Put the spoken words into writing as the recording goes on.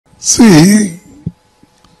See,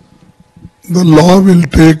 the law will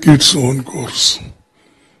take its own course.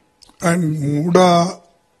 And MUDA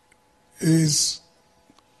is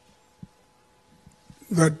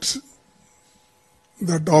that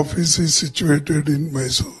office is situated in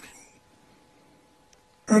Mysore.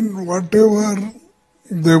 And whatever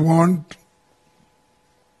they want,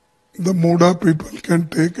 the MUDA people can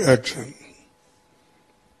take action.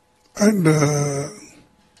 And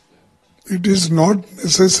it is not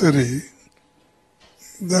necessary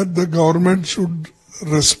that the government should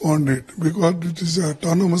respond it, because it is an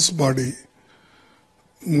autonomous body,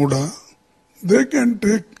 MUDA. They can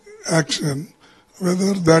take action,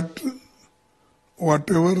 whether that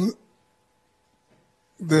whatever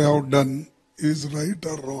they have done is right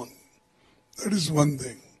or wrong. That is one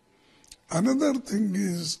thing. Another thing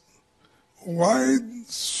is, why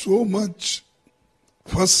so much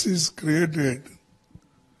fuss is created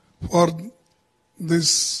for this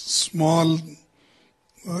small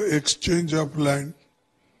exchange of land?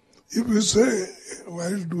 If you say,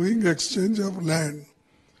 while doing exchange of land,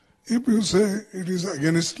 if you say it is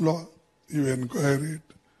against law, you inquire it.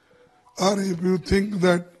 Or if you think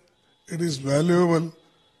that it is valuable,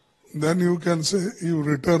 then you can say you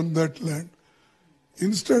return that land.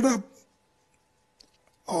 Instead of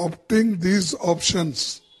opting these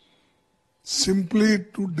options simply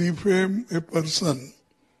to defame a person,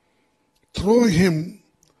 throw him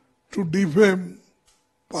to defame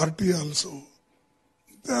party also.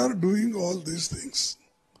 They are doing all these things.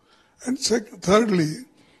 And thirdly,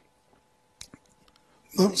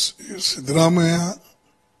 Siddaramaiah,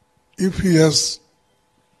 if he has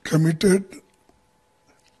committed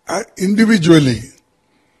individually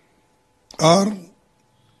or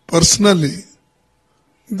personally,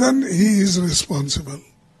 then he is responsible.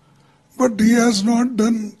 But he has not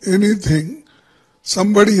done anything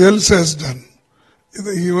somebody else has done.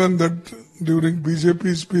 Even that during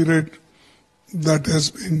BJP's period, that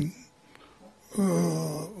has been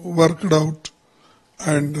worked out,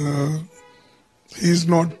 and he is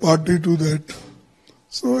not party to that.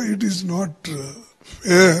 So it is not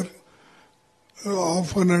fair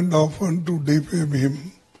often and often to defame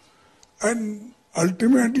him. And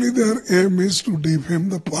ultimately their aim is to defame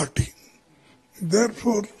the party.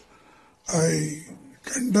 Therefore, I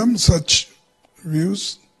condemn such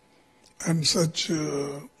views and such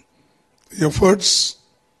efforts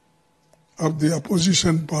of the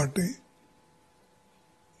opposition party.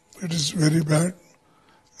 It is very bad,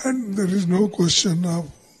 and there is no question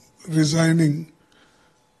of resigning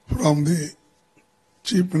from the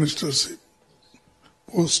Chief Ministership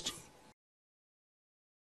post.